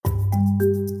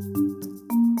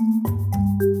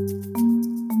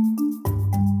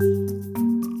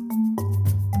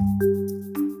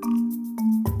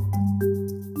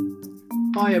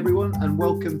Hi everyone, and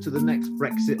welcome to the next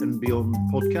Brexit and Beyond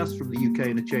podcast from the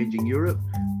UK and a Changing Europe.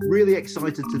 Really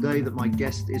excited today that my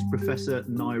guest is Professor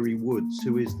Ngaire Woods,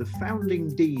 who is the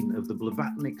founding Dean of the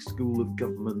Blavatnik School of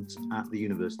Government at the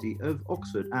University of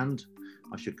Oxford, and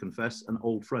I should confess, an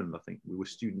old friend. I think we were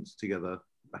students together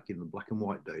back in the black and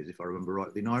white days, if I remember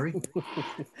rightly, Ngaire.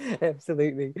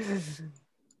 Absolutely.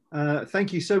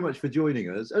 Thank you so much for joining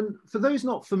us. And for those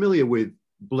not familiar with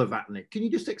Blavatnik, can you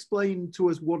just explain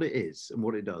to us what it is and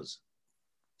what it does?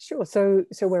 Sure. So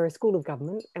we're a school of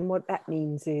government, and what that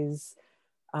means is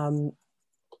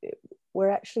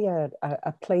we're actually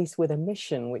a place with a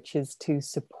mission, which is to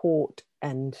support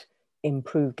and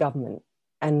improve government.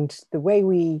 And the way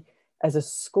we, as a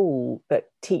school that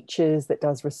teaches, that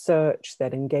does research,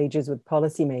 that engages with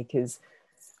policymakers,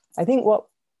 I think what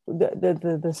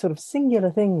the sort of singular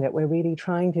thing that we're really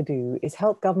trying to do is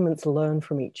help governments learn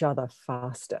from each other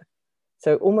faster.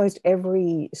 So almost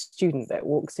every student that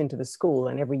walks into the school,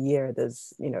 and every year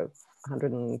there's,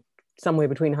 100 and somewhere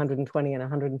between 120 and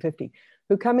 150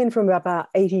 who come in from about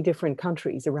 80 different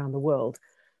countries around the world.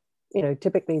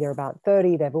 Typically they're about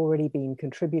 30. They've already been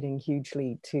contributing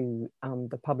hugely to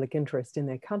the public interest in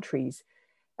their countries.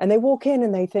 And they walk in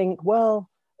and they think, well,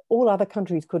 all other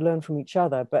countries could learn from each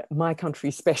other, but my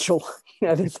country's special.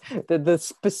 The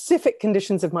specific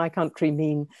conditions of my country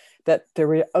mean that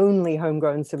only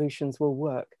homegrown solutions will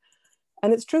work.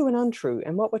 And it's true and untrue.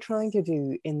 And what we're trying to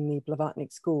do in the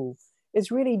Blavatnik School is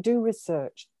really do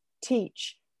research,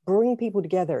 teach, bring people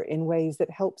together in ways that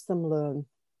help them learn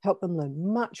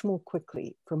much more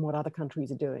quickly from what other countries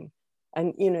are doing.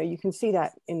 And you can see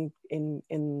that in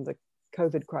the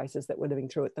COVID crisis that we're living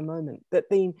through at the moment, that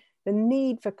the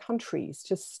need for countries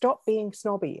to stop being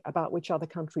snobby about which other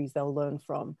countries they'll learn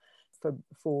from,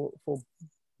 for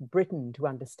Britain to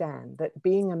understand that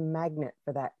being a magnet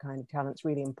for that kind of talent is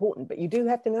really important, but you do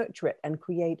have to nurture it and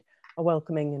create a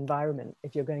welcoming environment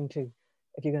if you're going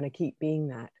to keep being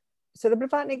that. So the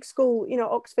Blavatnik School,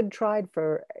 Oxford tried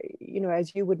for,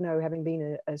 as you would know, having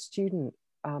been a student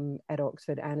at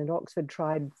Oxford, and at Oxford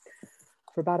tried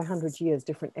for about 100 years,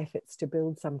 different efforts to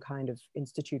build some kind of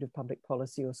Institute of Public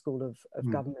Policy or School of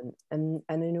Government. And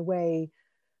in a way,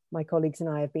 my colleagues and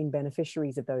I have been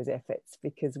beneficiaries of those efforts,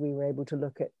 because we were able to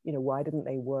look at, why didn't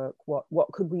they work?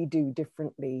 What could we do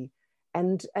differently?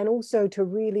 And also to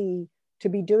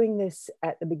be doing this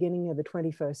at the beginning of the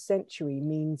 21st century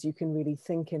means you can really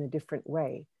think in a different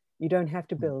way. You don't have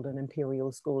to build an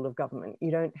imperial school of government. You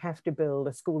don't have to build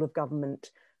a school of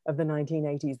government of the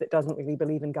 1980s that doesn't really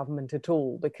believe in government at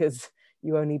all, because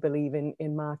you only believe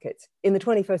in markets. In the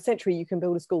 21st century, you can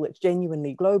build a school that's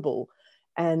genuinely global,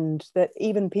 and that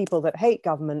even people that hate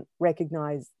government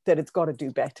recognize that it's got to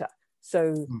do better.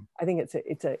 So I think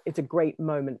it's a great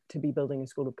moment to be building a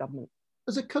school of government.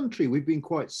 As a country, we've been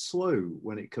quite slow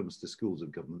when it comes to schools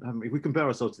of government. I mean, if we compare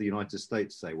ourselves to the United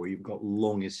States, say, where you've got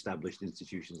long established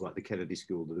institutions like the Kennedy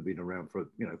School that have been around for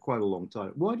quite a long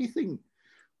time, why do you think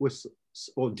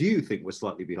do you think we're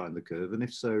slightly behind the curve? And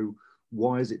if so,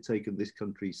 why has it taken this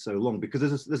country so long?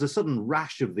 Because there's a sudden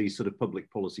rash of these sort of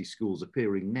public policy schools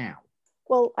appearing now.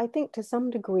 Well, I think to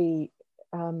some degree,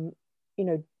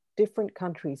 different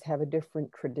countries have a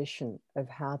different tradition of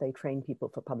how they train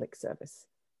people for public service.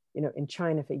 In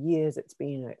China for years, it's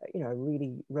been a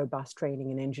really robust training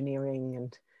in engineering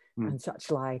and such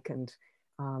like. And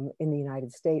in the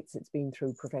United States, it's been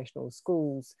through professional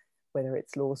schools, whether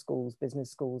it's law schools, business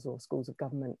schools, or schools of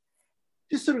government.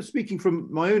 Just sort of speaking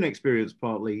from my own experience,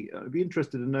 partly, I'd be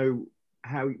interested to know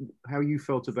how you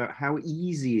felt about how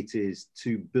easy it is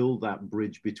to build that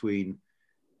bridge between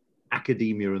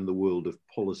academia and the world of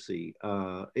policy.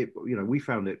 We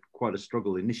found it quite a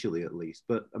struggle initially, at least.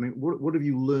 But I mean, what have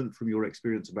you learned from your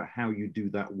experience about how you do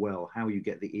that well, how you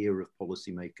get the ear of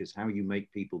policymakers, how you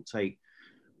make people take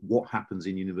what happens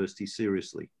in university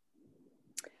seriously?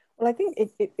 Well, I think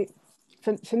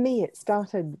for me, it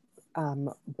started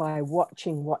by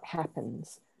watching what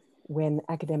happens when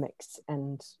academics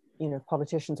and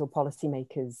politicians or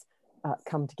policymakers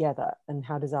come together, and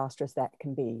how disastrous that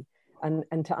can be, and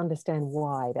to understand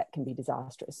why that can be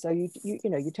disastrous. So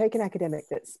you take an academic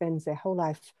that spends their whole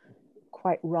life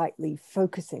quite rightly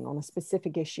focusing on a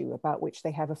specific issue about which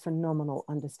they have a phenomenal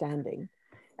understanding,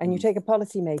 and you take a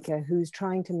policymaker who's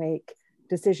trying to make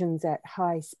decisions at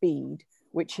high speed,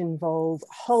 which involve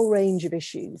a whole range of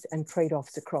issues and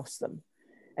trade-offs across them.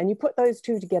 And you put those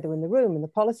two together in the room, and the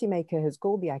policymaker has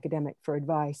called the academic for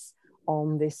advice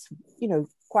on this,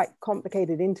 quite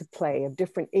complicated interplay of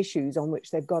different issues on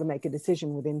which they've got to make a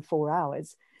decision within 4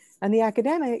 hours. And the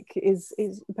academic is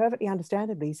perfectly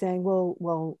understandably saying,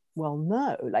 well,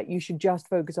 no, like you should just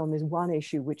focus on this one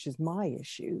issue, which is my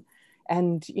issue.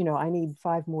 and I need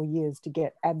 5 more years to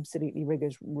get absolutely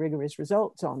rigorous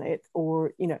results on it,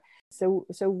 or so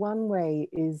one way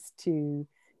is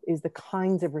the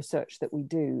kinds of research that we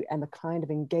do and the kind of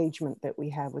engagement that we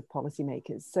have with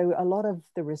policymakers. So a lot of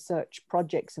the research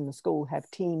projects in the school have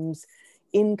teams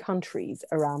in countries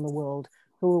around the world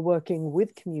who are working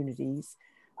with communities,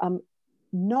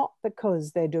 not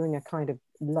because they're doing a kind of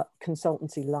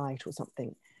consultancy light or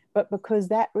something, but because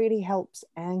that really helps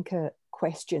anchor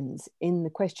questions in the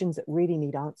questions that really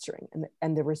need answering,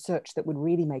 and the research that would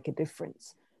really make a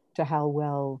difference to how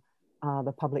well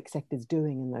the public sector is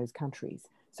doing in those countries.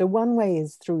 So one way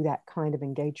is through that kind of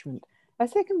engagement. A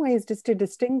second way is just to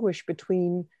distinguish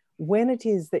between when it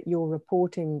is that you're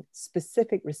reporting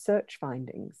specific research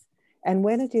findings and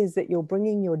when it is that you're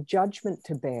bringing your judgment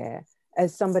to bear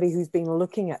as somebody who's been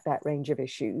looking at that range of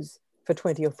issues for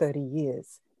 20 or 30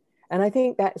 years. And I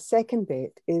think that second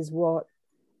bit is what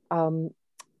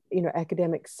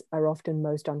academics are often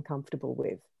most uncomfortable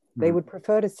with. They would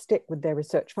prefer to stick with their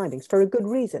research findings for a good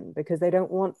reason, because they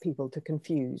don't want people to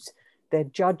confuse their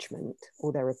judgment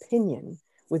or their opinion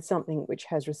with something which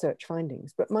has research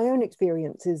findings. But my own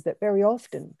experience is that very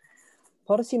often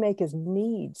policymakers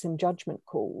need some judgment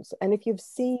calls. And if you've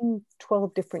seen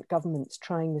 12 different governments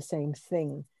trying the same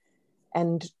thing,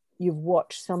 and you've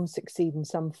watched some succeed and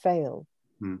some fail,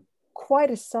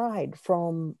 quite aside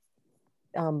from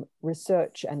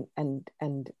research and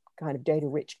kind of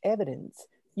data-rich evidence,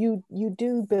 you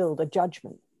do build a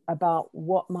judgment about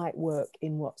what might work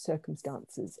in what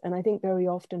circumstances. And I think very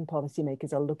often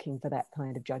policymakers are looking for that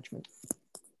kind of judgment.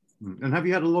 And have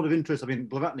you had a lot of interest? I mean,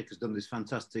 Blavatnik has done this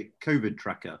fantastic COVID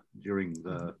tracker during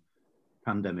the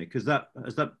pandemic. Has that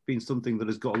been something that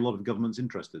has got a lot of governments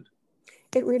interested?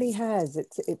 It really has.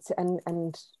 It's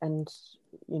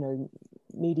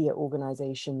media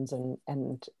organizations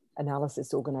and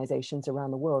analysis organizations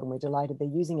around the world, and we're delighted they're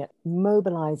using it,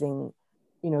 mobilizing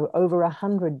over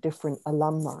 100 different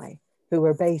alumni who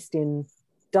are based in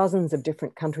dozens of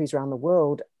different countries around the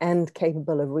world and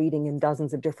capable of reading in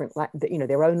dozens of different,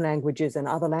 their own languages and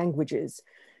other languages,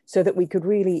 so that we could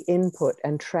really input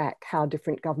and track how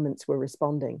different governments were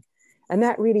responding. And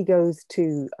that really goes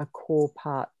to a core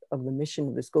part of the mission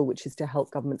of the school, which is to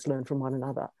help governments learn from one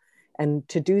another, and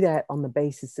to do that on the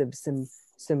basis of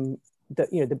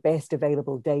the best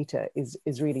available data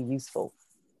is really useful.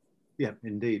 Yeah,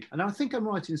 indeed. And I think I'm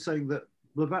right in saying that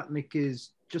Blavatnik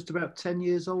is just about 10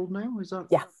 years old now, is that?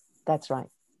 Yeah, that's right.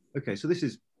 Okay, so this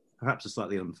is perhaps a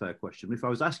slightly unfair question. If I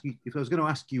was going to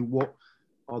ask you what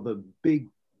are the big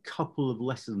couple of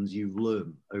lessons you've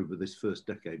learned over this first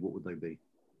decade, what would they be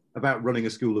about running a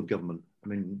school of government? I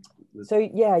mean, so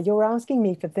yeah, you're asking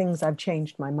me for things I've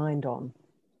changed my mind on.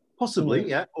 Possibly,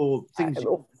 yeah, or things.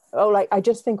 I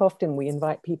just think often we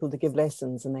invite people to give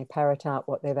lessons and they parrot out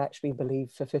what they've actually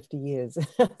believed for 50 years.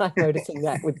 I'm noticing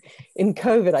that in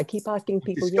COVID, I keep asking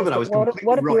people,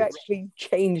 what have you actually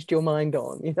changed your mind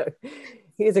on?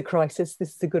 Here's a crisis.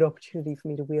 This is a good opportunity for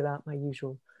me to wheel out my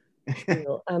usual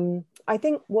spiel. I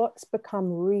think what's become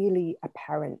really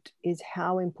apparent is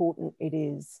how important it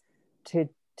is to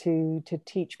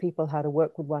teach people how to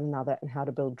work with one another and how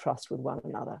to build trust with one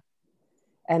another.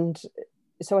 And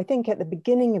so I think at the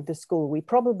beginning of the school, we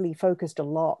probably focused a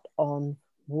lot on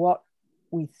what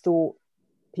we thought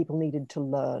people needed to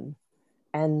learn,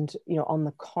 and on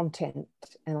the content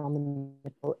and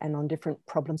on different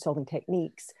problem-solving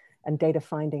techniques and data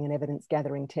finding and evidence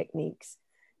gathering techniques.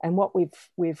 And what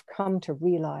we've come to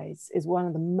realize is one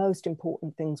of the most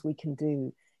important things we can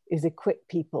do is equip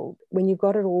people. When you've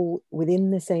got it all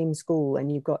within the same school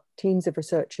and you've got teams of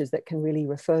researchers that can really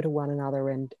refer to one another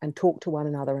and talk to one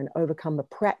another and overcome the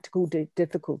practical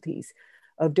difficulties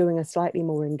of doing a slightly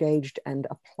more engaged and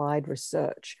applied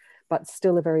research, but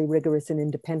still a very rigorous and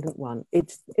independent one,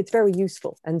 it's very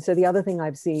useful. And so the other thing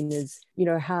I've seen is,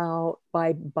 how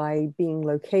by being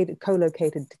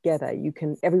co-located together,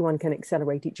 everyone can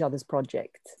accelerate each other's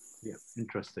projects. Yeah,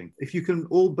 interesting. If you can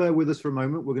all bear with us for a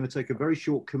moment, we're going to take a very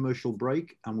short commercial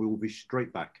break and we will be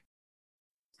straight back.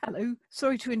 Hello,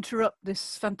 sorry to interrupt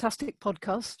this fantastic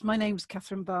podcast. My name's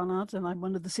Catherine Barnard and I'm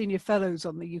one of the senior fellows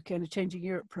on the UK and a Changing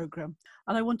Europe programme.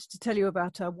 And I wanted to tell you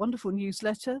about our wonderful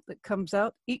newsletter that comes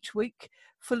out each week,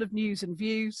 full of news and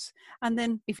views. And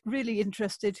then if you're really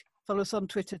interested, follow us on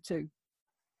Twitter too.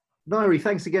 Nairi,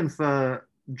 thanks again for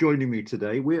joining me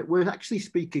today. We're actually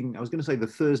speaking, I was going to say the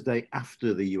Thursday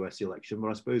after the US election, but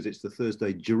I suppose it's the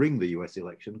Thursday during the US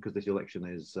election because this election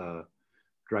is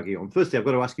dragging on. Firstly, I've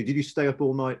got to ask you, did you stay up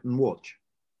all night and watch?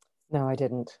 No, I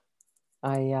didn't.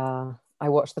 I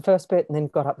watched the first bit and then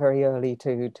got up very early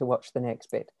to watch the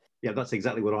next bit. Yeah, that's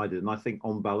exactly what I did, and I think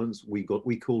on balance we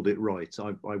called it right.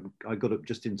 I got up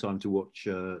just in time to watch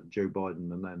Joe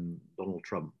Biden and then Donald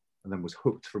Trump, and then was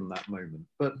hooked from that moment.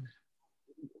 But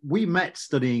we met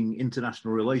studying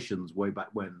international relations way back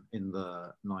when in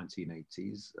the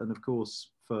 1980s, and of course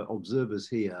for observers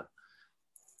here,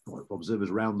 or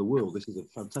observers around the world, this is a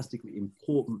fantastically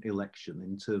important election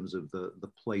in terms of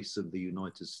the place of the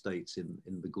United States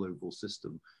in the global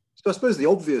system. So I suppose the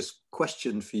obvious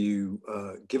question for you,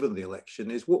 given the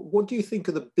election, is what do you think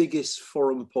are the biggest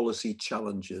foreign policy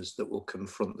challenges that will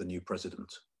confront the new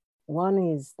president? One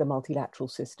is the multilateral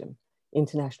system,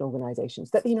 international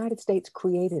organizations that the United States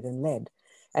created and led,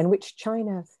 and which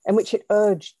it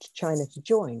urged China to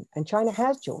join. And China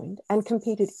has joined and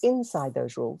competed inside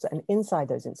those rules and inside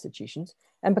those institutions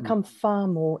and become far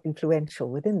more influential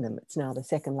within them. It's now the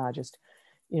second largest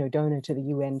donor to the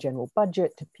UN general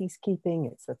budget, to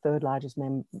peacekeeping. It's the third largest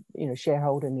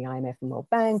shareholder in the IMF and World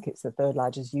Bank. It's the third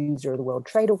largest user of the World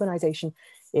Trade Organization.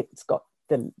 It's got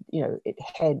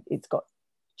it's got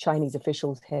Chinese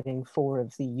officials heading 4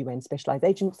 of the UN specialized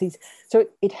agencies. So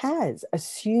it has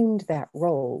assumed that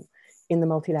role in the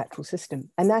multilateral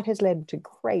system. And that has led to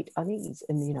great unease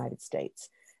in the United States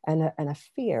and a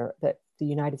fear that the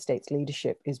United States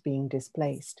leadership is being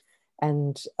displaced,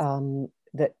 and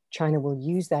that China will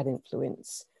use that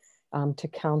influence to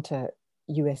counter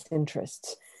US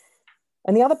interests.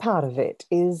 And the other part of it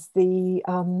is the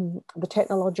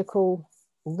technological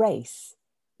race.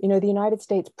 The United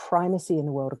States' primacy in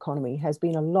the world economy has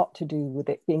been a lot to do with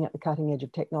it being at the cutting edge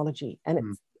of technology.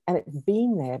 And it's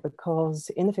been there because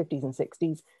in the 50s and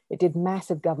 60s, it did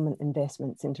massive government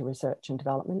investments into research and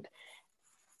development.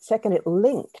 Second, it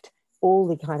linked all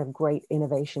the kind of great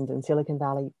innovations in Silicon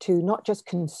Valley to not just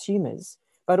consumers,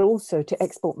 but also to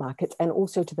export markets and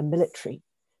also to the military.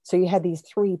 So you had these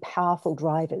 3 powerful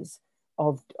drivers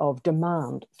of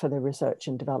demand for the research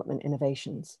and development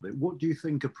innovations. What do you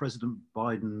think of President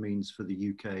Biden means for the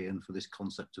UK and for this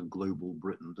concept of global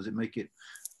Britain? Does it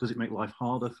make life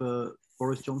harder for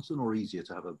Boris Johnson or easier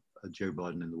to have a Joe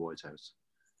Biden in the White House?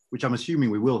 Which I'm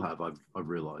assuming we will have, I've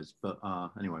realized, but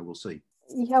anyway, we'll see.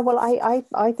 Yeah, well, I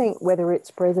think whether it's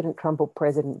President Trump or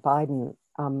President Biden,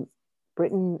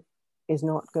 Britain is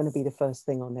not going to be the first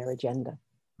thing on their agenda.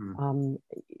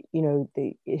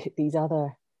 These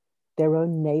other, their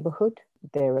own neighborhood,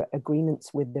 their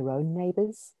agreements with their own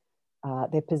neighbors,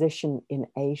 their position in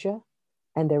Asia,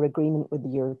 and their agreement with the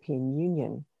European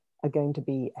Union are going to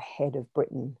be ahead of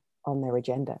Britain on their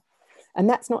agenda. And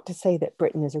that's not to say that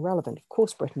Britain is irrelevant. Of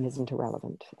course, Britain isn't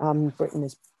irrelevant. Britain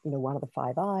is, one of the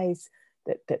Five Eyes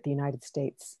that the United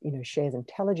States, shares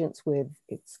intelligence with.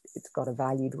 It's got a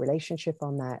valued relationship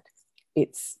on that.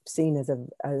 It's seen as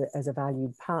a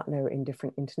valued partner in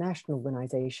different international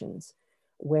organizations,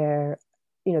 where,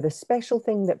 the special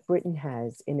thing that Britain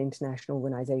has in international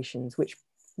organizations, which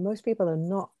most people are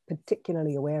not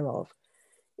particularly aware of,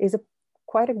 is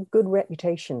quite a good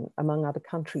reputation among other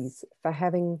countries for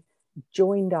having a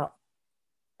joined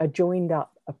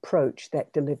up approach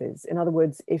that delivers. In other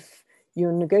words, if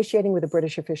you're negotiating with a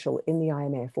British official in the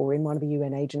IMF or in one of the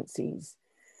UN agencies,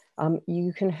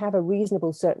 you can have a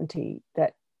reasonable certainty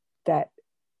that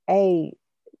the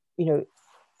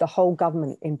whole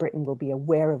government in Britain will be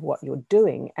aware of what you're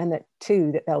doing, and that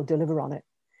 2, that they'll deliver on it.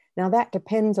 Now that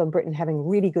depends on Britain having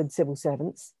really good civil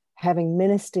servants, having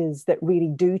ministers that really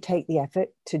do take the effort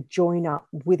to join up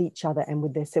with each other and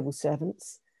with their civil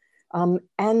servants,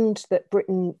 and that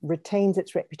Britain retains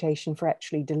its reputation for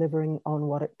actually delivering on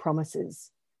what it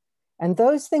promises. And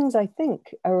those things, I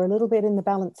think, are a little bit in the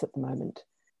balance at the moment.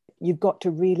 You've got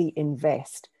to really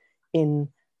invest in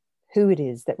who it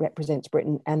is that represents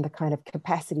Britain and the kind of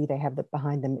capacity they have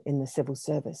behind them in the civil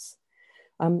service.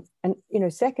 And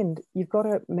second, you've got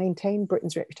to maintain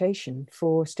Britain's reputation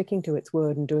for sticking to its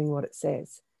word and doing what it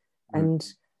says. And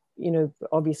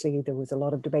obviously there was a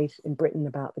lot of debate in Britain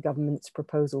about the government's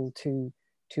proposal to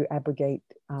abrogate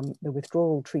the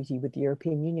withdrawal treaty with the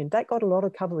European Union. That got a lot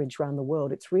of coverage around the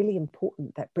world. It's really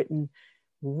important that Britain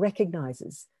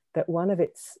recognizes that one of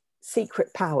its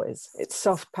secret powers, its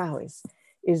soft powers,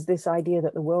 is this idea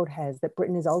that the world has that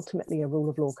Britain is ultimately a rule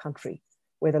of law country,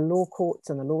 where the law courts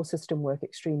and the law system work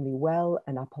extremely well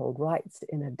and uphold rights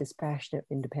in a dispassionate,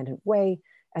 independent way,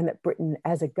 and that Britain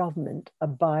as a government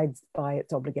abides by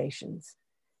its obligations.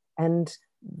 And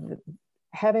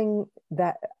having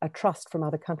a trust from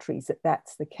other countries that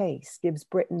that's the case gives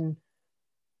Britain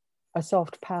a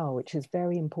soft power, which is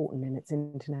very important in its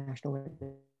international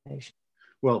relations.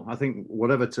 Well, I think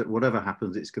whatever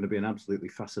happens, it's going to be an absolutely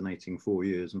fascinating 4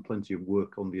 years and plenty of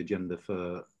work on the agenda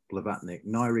for Blavatnik.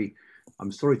 Nairi,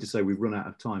 I'm sorry to say we've run out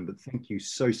of time, but thank you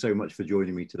so much for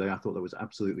joining me today. I thought that was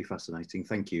absolutely fascinating.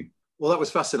 Thank you. Well, that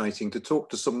was fascinating to talk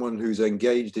to someone who's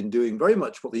engaged in doing very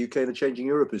much what the UK and a Changing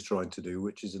Europe is trying to do,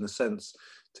 which is, in a sense,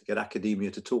 to get academia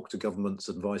to talk to governments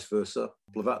and vice versa.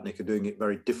 Blavatnik are doing it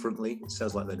very differently. It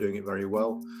sounds like they're doing it very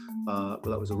well, but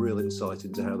that was a real insight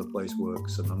into how the place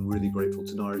works, and I'm really grateful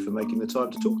to Nairi for making the time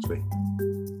to talk to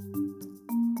me.